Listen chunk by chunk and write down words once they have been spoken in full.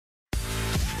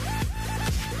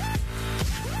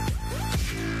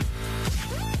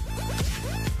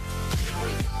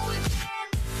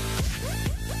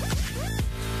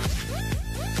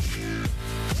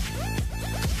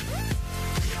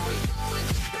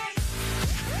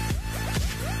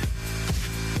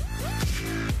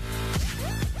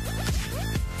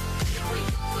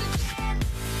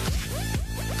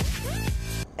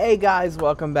Hey guys,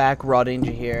 welcome back. Raw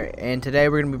Danger here, and today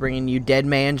we're going to be bringing you Dead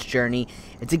Man's Journey.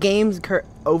 It's a game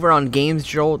over on Games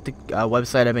Jolt, the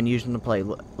website I've been using to play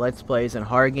Let's Plays and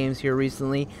horror games here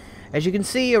recently. As you can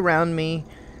see around me,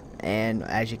 and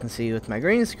as you can see with my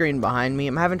green screen behind me,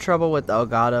 I'm having trouble with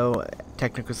Elgato.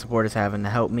 Technical support is having to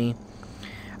help me.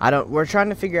 We're trying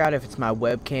to figure out if it's my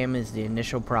webcam is the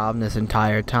initial problem this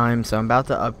entire time, so I'm about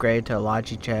to upgrade to a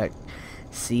Logitech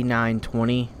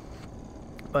C920.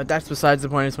 But that's besides the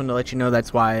point. I just wanted to let you know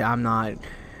that's why I'm not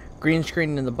green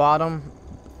screening in the bottom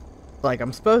like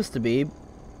I'm supposed to be,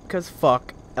 because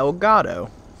fuck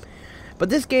Elgato. But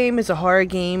this game is a horror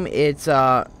game. It's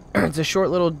it's a short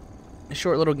little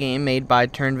game made by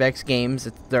Turnvex Games.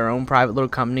 It's their own private little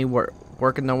company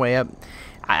working their way up.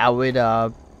 I would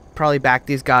probably back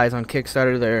these guys on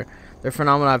Kickstarter. They're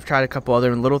phenomenal. I've tried a couple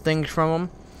other little things from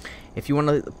them. If you want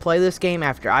to play this game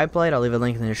after I play it, I'll leave a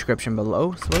link in the description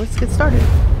below. So let's get started.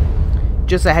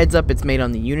 Just a heads up, it's made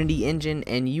on the Unity engine,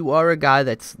 and you are a guy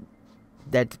that's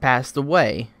passed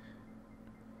away.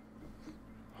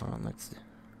 Hold on,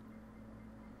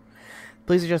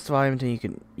 please adjust the volume until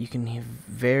you can hear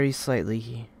very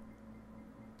slightly.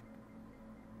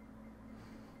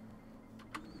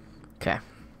 Okay.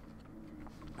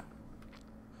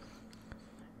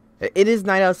 It is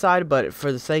night outside, but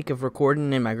for the sake of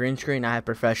recording in my green screen, I have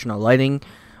professional lighting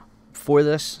for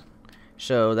this.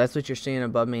 So that's what you're seeing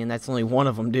above me, and that's only one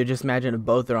of them, dude. Just imagine if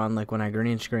both are on, like when I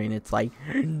green screen, it's like,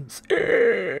 look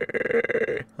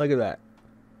at that.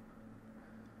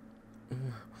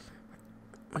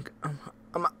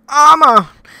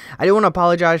 I do want to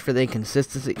apologize for the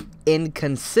inconsistency.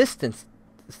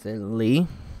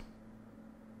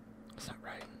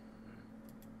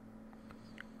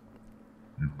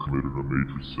 You committed a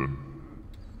major sin.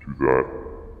 To that,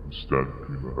 you stand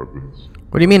between the heavens.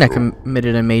 What do you mean I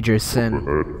committed a major sin? Up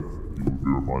ahead, you will be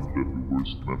reminded of your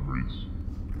worst memories,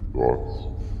 thoughts,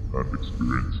 and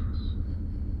experiences.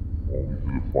 Only to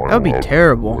the final That would be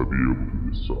terrible. will I be able to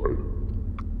decide.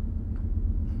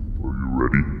 Are you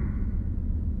ready?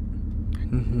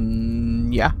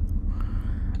 Yeah.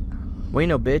 We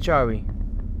no bitch, are we?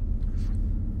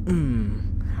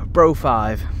 Bro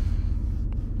 5.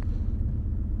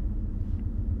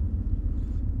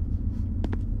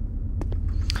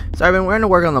 So I've been wanting to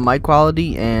work on the mic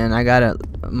quality, and I got a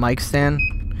mic stand.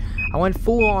 I went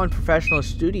full on professional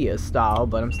studio style,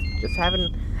 but I'm just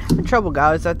having trouble,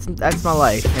 guys. That's my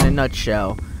life in a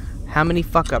nutshell. How many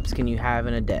fuck ups can you have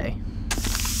in a day?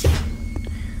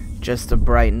 Just the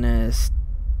brightness,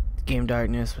 game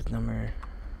darkness with number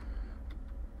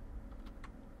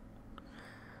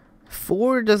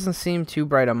 4 doesn't seem too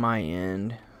bright on my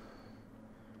end.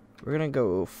 We're gonna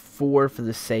go 4 for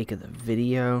the sake of the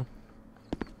video.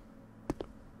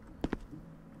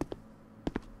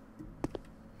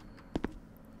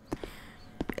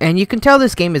 And you can tell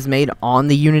this game is made on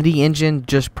the Unity engine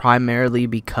just primarily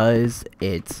because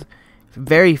it's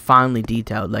very finely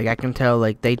detailed. Like, I can tell,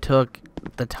 like, they took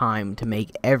the time to make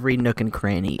every nook and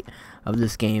cranny of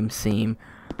this game seem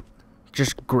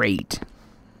just great.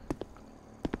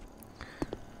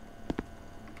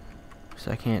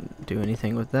 So I can't do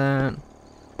anything with that.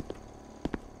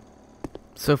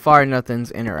 So far,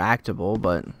 nothing's interactable,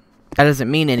 but that doesn't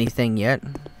mean anything yet.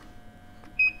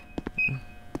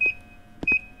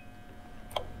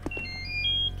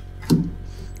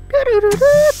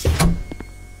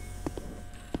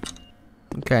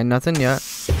 Okay, nothing yet.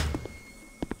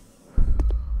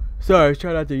 Sorry,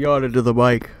 try not to yawn into the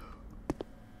mic.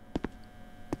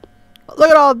 Look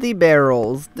at all the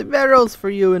barrels. The barrels for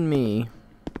you and me.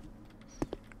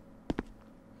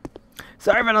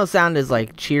 Sorry if I don't sound as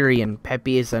like cheery and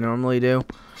peppy as I normally do.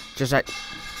 Just like,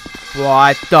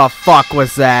 what the fuck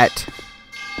was that?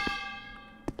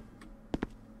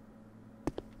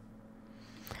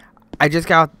 I just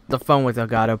got off the phone with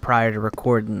Elgato prior to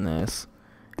recording this,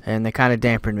 and they kind of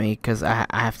dampened me because I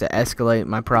have to escalate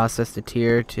my process to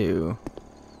tier 2.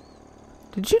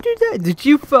 Did you do that? Did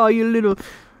you fall, you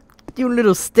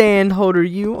little stand holder,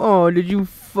 you? Oh, did you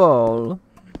fall?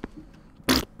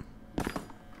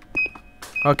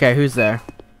 Okay, who's there?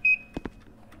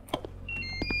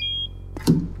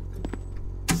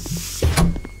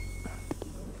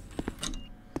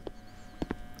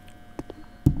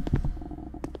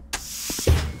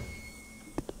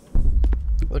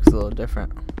 Looks a little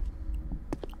different.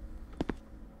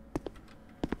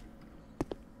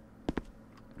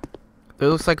 It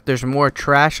looks like there's more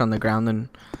trash on the ground than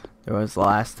there was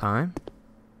last time.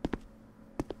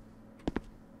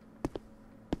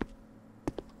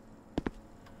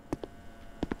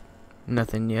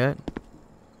 Nothing yet.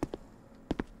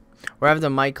 Where I have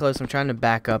the mic close, I'm trying to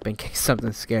back up in case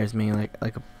something scares me,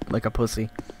 like like a pussy.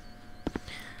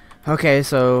 Okay,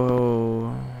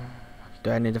 so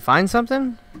do I need to find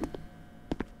something?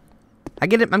 I'm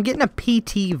getting a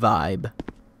PT vibe.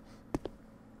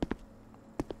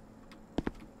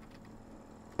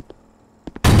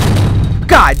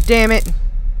 God damn it!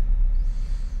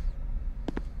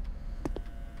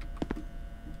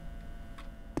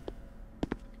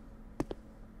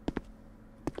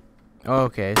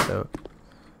 Okay, so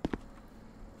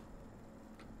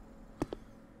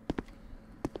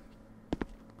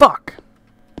fuck.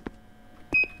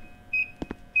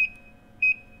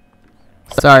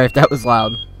 Sorry if that was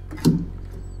loud.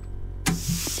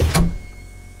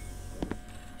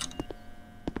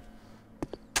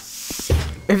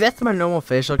 If that's my normal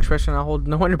facial expression I hold,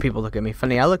 no wonder people look at me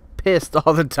funny. I look pissed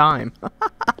all the time.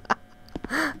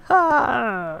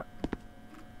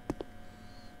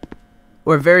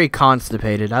 Or very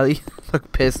constipated. I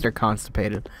look pissed or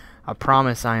constipated. I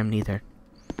promise I am neither.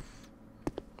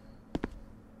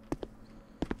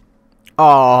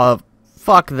 Oh,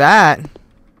 fuck that.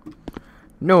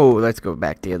 No, let's go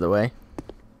back the other way.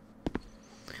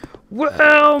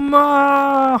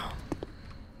 Wilma!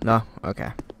 No,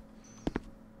 okay.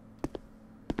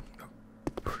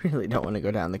 Really don't want to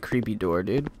go down the creepy door,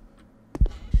 dude.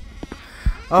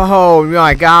 Oh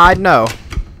my god, no.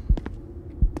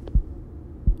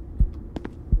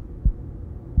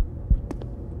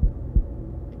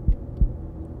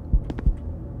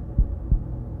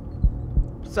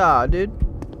 Saw, dude.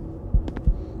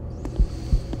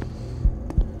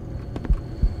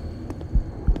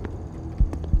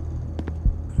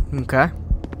 Okay.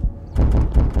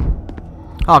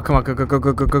 Oh, come on,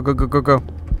 go.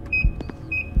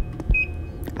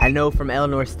 I know from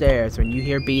Eleanor Stairs, when you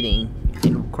hear beating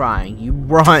and crying, you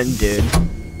run, dude.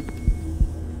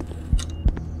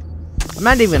 I'm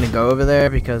not even gonna go over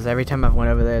there because every time I've went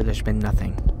over there, there's been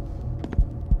nothing.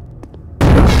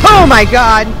 Oh my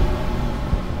god!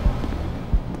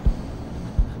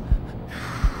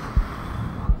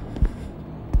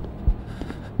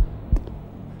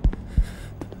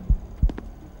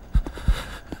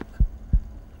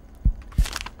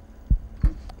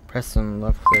 Press and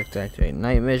left click to activate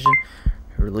night vision.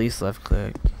 Release left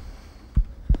click.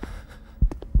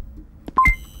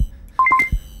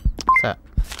 What's that?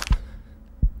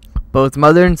 Both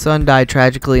mother and son died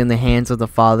tragically in the hands of the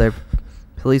father.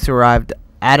 Police arrived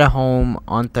at a home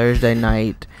on Thursday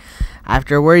night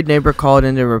after a worried neighbor called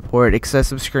in to report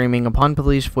excessive screaming. Upon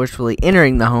police forcefully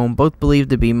entering the home, both believed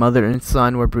to be mother and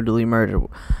son were brutally murdered,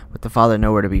 with the father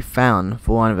nowhere to be found.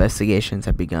 Full-on investigations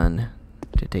have begun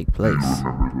to take place. Do you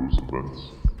remember those events?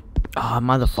 Oh, am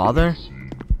I the father?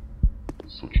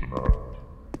 Such an act.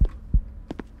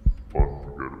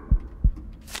 Unforgettable.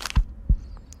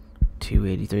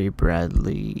 283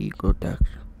 Bradley Godak.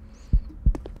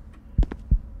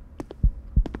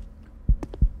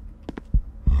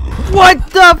 What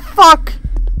the fuck?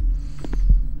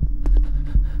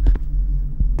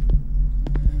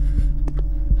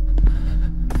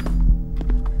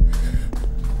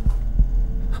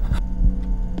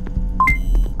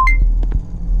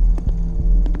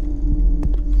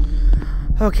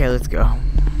 Okay, let's go.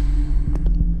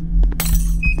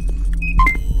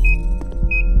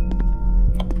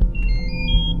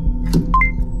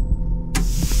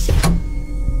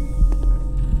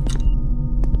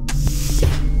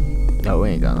 No, we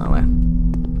ain't going that way.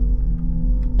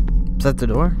 Is that the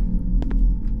door?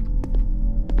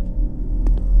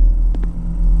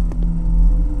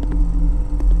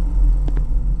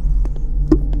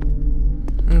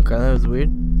 Okay, that was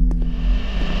weird.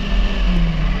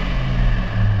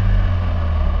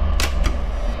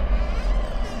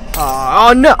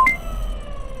 Oh no!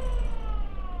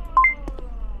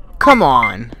 Come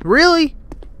on, really?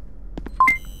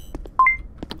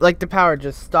 Like the power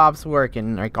just stops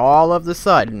working, like all of a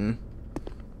sudden.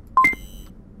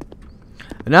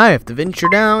 And I have to venture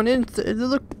down into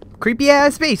the creepy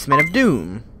ass basement of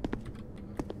doom.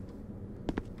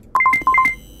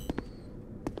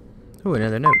 Ooh,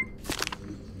 another note.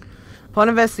 Upon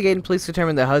investigating, police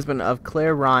determined the husband of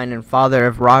Claire Ryan and father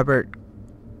of Robert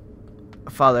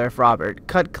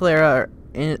cut Clara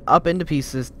up into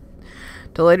pieces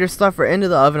to later stuff her into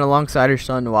the oven alongside her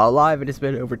son. While alive, it has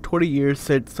been over 20 years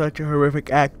since such a horrific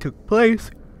act took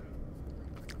place.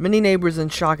 Many neighbors in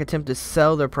shock attempt to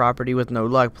sell their property with no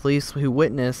luck. Police who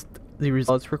witnessed the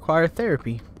results require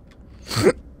therapy.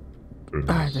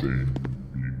 Insane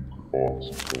being could off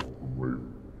himself from right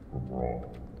from wrong.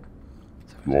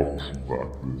 You often lack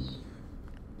this.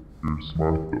 You're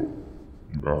smart though.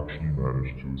 You actually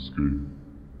managed to escape,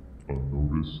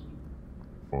 unnoticed,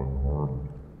 unharmed.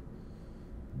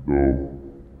 Though,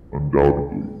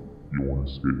 undoubtedly, You won't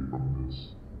escape from this.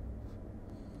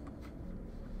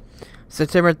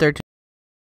 September 13th,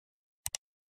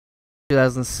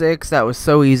 2006. That was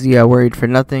so easy, I worried for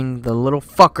nothing. The little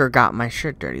fucker got my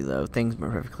shirt dirty, though. Things were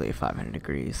perfectly at 500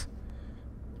 degrees.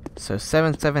 So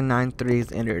 7793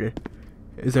 is entered.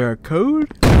 Is there a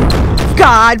code?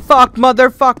 God, fuck,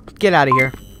 motherfuck. Get out of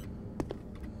here.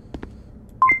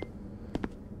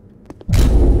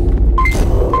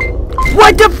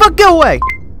 What the fuck? Go away.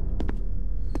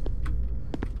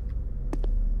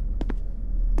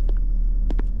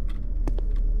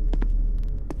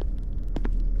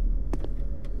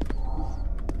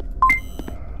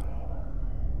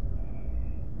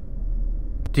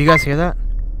 Do you guys hear that?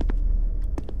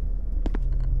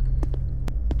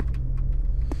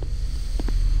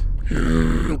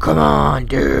 Come on,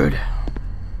 dude.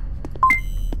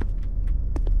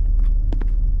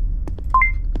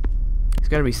 There's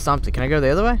gotta be something. Can I go the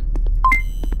other way?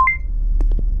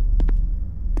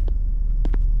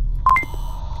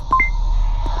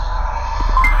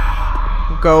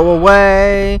 Go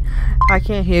away. I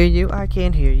can't hear you. I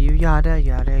can't hear you. Yada,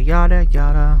 yada, yada,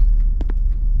 yada.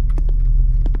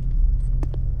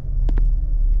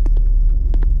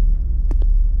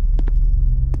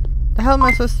 The hell am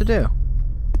I supposed to do?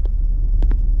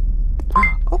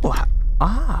 Oh, what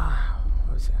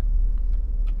was it?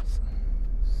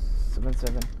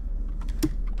 7-7.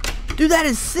 Dude, that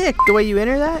is sick. The way you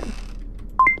enter that.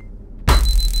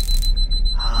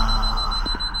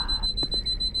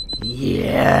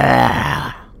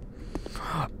 Yeah.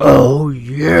 Oh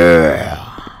yeah.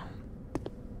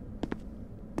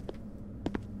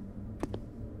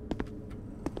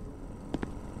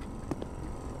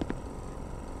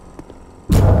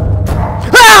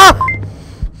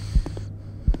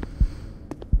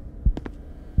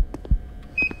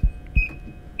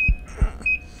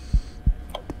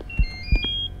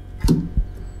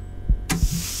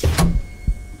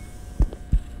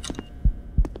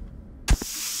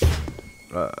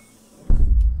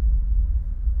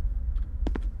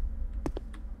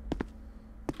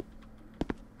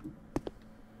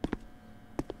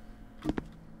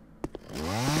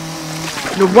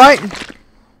 No, what?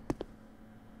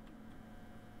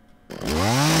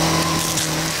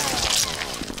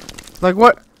 Like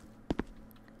what?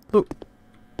 Look.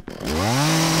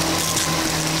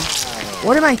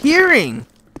 What am I hearing?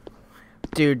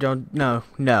 Dude, don't. No.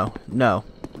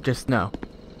 Just no.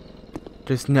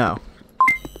 Just no.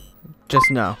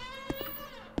 Just no.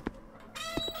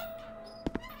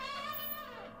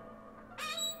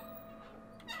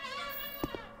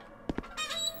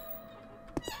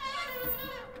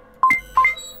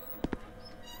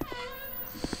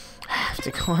 I have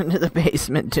to go into the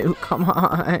basement too. Come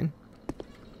on.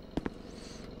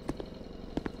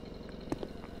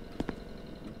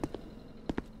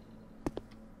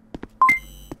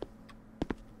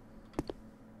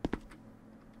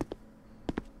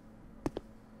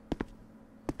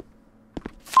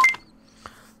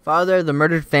 Father, the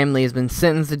murdered family has been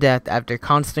sentenced to death after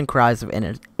constant cries of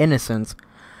innocence.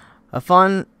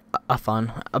 Upon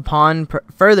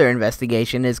further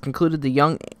investigation, it is concluded the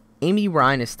young Amy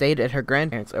Ryan has stayed at her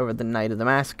grandparents over the night of the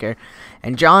massacre,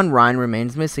 and John Ryan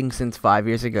remains missing since 5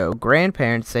 years ago.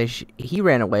 Grandparents say he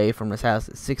ran away from his house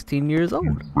at 16 years old.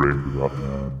 You framed that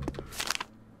man.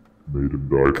 Made him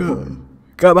die for you.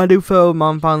 Got my new phone.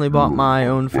 Mom finally bought my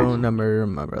own phone number.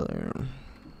 My brother.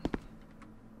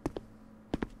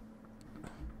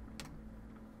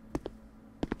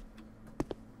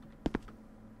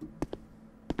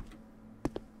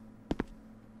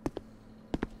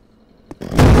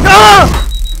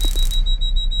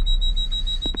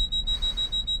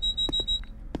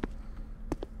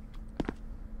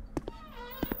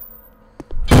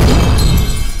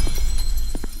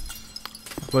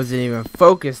 Wasn't even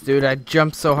focused, dude. I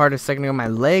jumped so hard a second ago my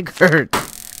leg hurt.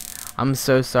 I'm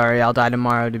so sorry. I'll die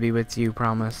tomorrow to be with you,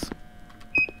 promise.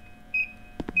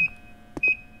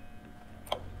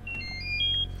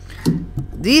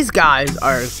 These guys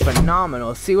are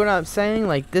phenomenal. See what I'm saying?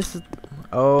 Like this is...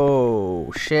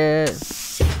 Oh, shit.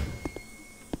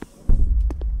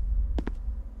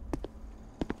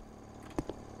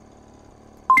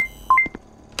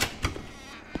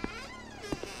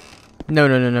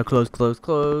 No.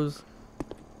 Close.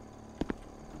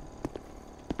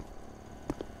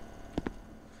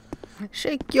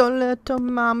 Shake your little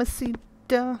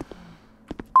mamacita.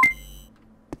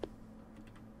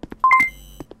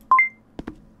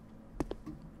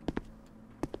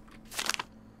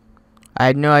 I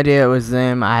had no idea it was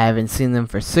them. I haven't seen them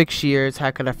for 6 years.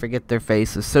 How could I forget their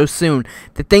faces so soon?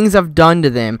 The things I've done to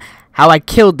them, how I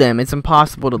killed them, it's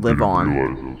impossible to live on. You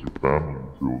didn't realize it was your family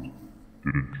until,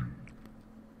 didn't you?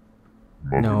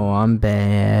 Mother, No, I'm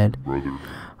bad. brother,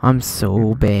 I'm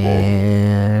so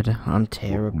bad. I'm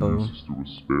terrible. your sister was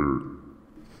spared.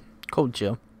 Cold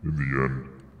chill. In the end,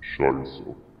 you shot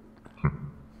yourself. How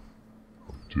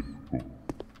typical.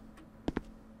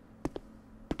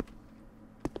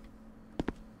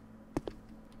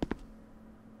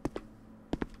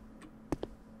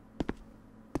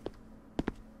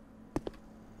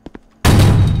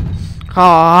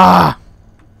 Ah!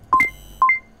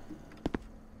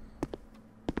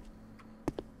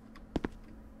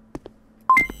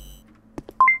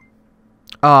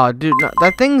 Oh, dude, no,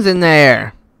 that thing's in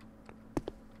there.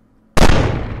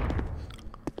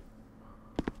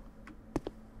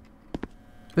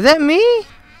 Was that me?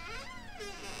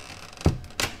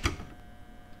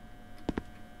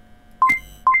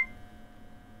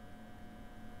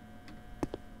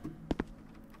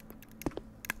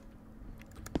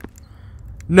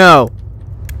 No.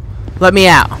 Let me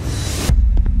out.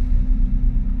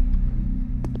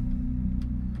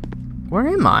 Where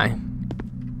am I?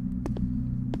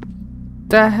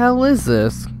 The hell is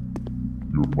this?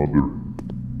 Your mother,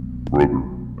 brother,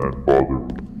 and father,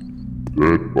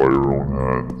 dead by your own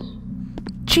hands.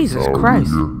 Jesus Now Christ.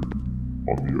 you're here,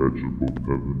 on the edge of both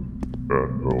heaven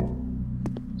and hell,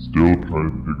 still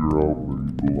trying to figure out where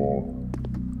you belong.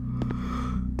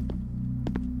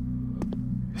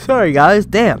 Sorry, guys.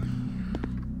 Damn.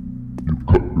 You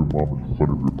cut your mom in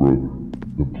front of your brother,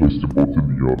 then placed them both in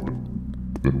the oven,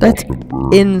 then That's watched them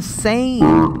burn.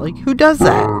 insane. Like, who does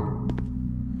that?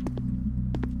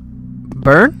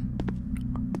 Burn?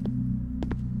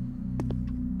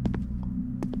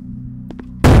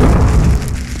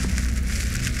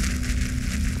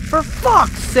 For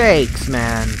fuck's sakes,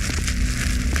 man.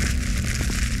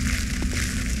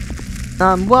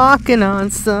 I'm walking on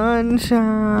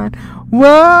sunshine.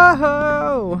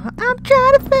 Whoa! I'm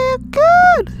trying to feel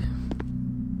good.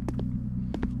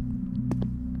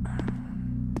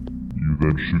 You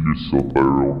then shoot yourself by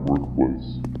your own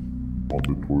workplace, on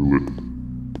the toilet,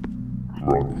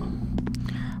 drunk.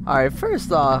 Alright,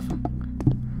 first off,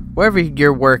 wherever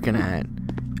you're working at,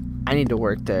 I need to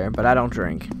work there, but I don't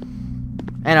drink.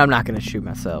 And I'm not gonna shoot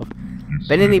myself.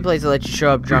 But any place that lets you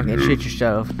show up drunk and shoot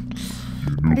yourself,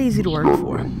 pretty easy to work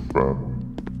for.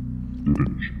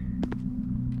 Didn't you?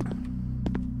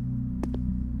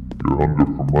 Your hunger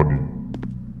for money,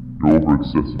 your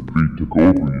over-excessive greed took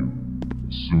over you,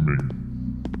 assuming,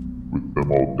 with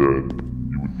them all dead,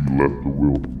 you would be left a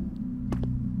will.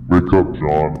 Wake up,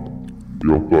 John. They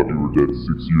all thought you were dead 6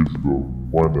 years ago.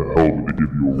 Why in the hell would they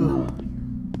give you a will?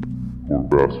 Poor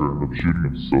bastard ended up shooting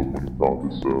himself when he found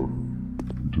this out.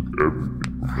 We took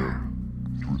everything from him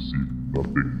to receive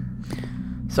nothing.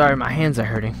 Sorry, my hands are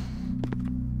hurting.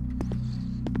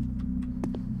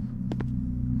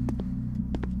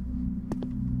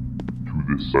 To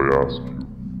this I ask you,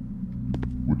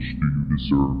 which do you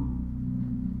deserve?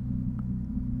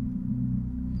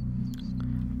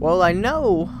 Well, I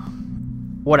know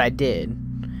what I did.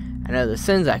 I know the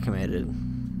sins I committed.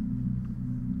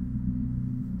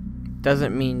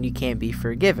 Doesn't mean you can't be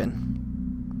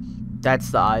forgiven.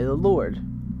 That's the eye of the Lord.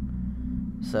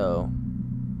 So,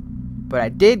 but I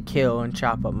did kill and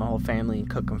chop up my whole family and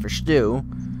cook them for stew.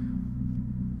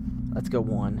 Let's go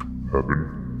one.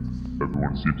 Heaven.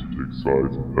 Everyone seems to take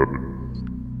sides in heaven.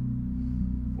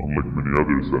 Unlike many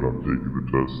others that have taken the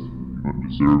test, you don't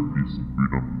deserve peace and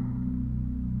freedom.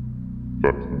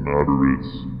 Fact of the matter is,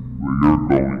 where you're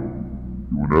going,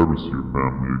 you will never see your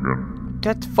family again.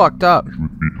 That's fucked up.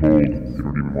 Truth be told, they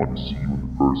don't even want to see you in the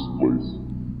first place.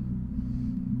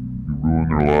 You ruined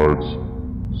their lives,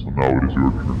 so now it is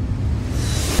your turn.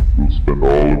 You'll spend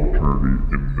all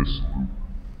eternity in this loop,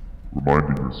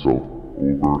 reminding yourself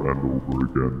over and over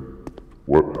again,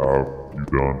 what have you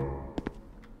done?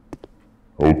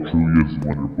 Hell truly is a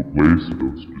wonderful place for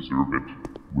those who deserve it,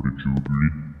 wouldn't you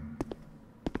agree?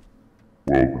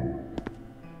 Well then,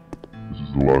 this is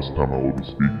the last time I will be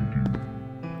speaking to you.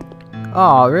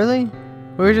 Oh, really?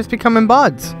 We were just becoming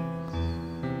buds.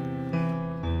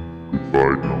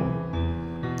 Goodbye,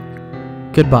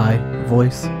 John. Goodbye,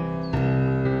 voice.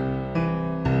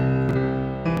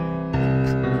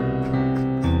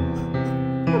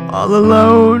 All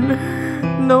alone,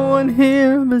 no one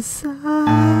here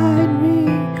beside me.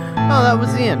 Oh, that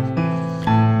was the end.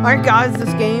 Alright guys,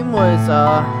 this game was,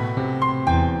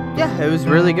 yeah, it was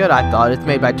really good, I thought. It's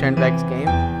made by Turnvex Game.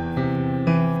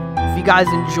 If you guys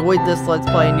enjoyed this Let's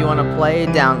Play and you want to play,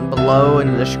 down below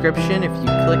in the description, if you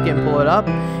click and pull it up,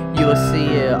 you will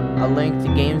see a link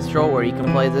to Games Jolt where you can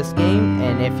play this game.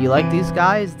 And if you like these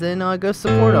guys, then go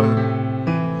support them.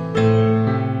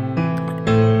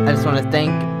 I just want to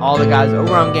thank all the guys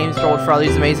over on Games Jolt for all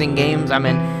these amazing games. I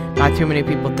mean, not too many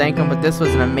people thank them, but this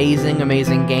was an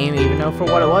amazing game, even though for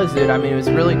what it was, dude. I mean, it was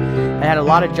really, it had a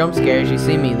lot of jump scares. You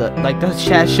see me, like,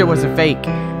 that shit wasn't fake.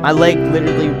 My leg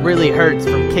literally really hurts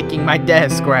from kicking my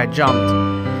desk where I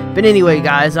jumped. But anyway,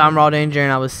 guys, I'm Raw Danger,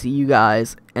 and I will see you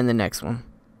guys in the next one.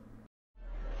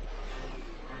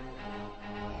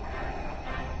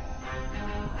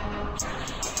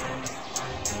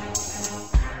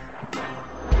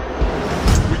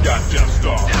 We got Death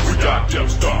Star, we got Death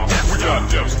Star, we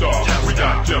got Death Star, we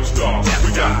got Death Star,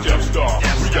 we got Death Star,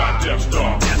 we got Death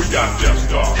Star, we got Death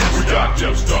Star, we got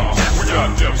Death Star, we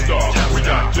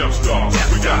got Death Star,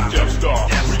 we got Death Star,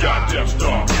 we got Death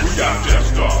Star, we got Death Star, we got Death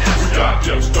Star, we got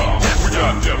Death Star, we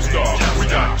got Death Star, we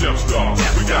got Death Star,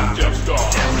 we got Death Star,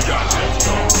 we got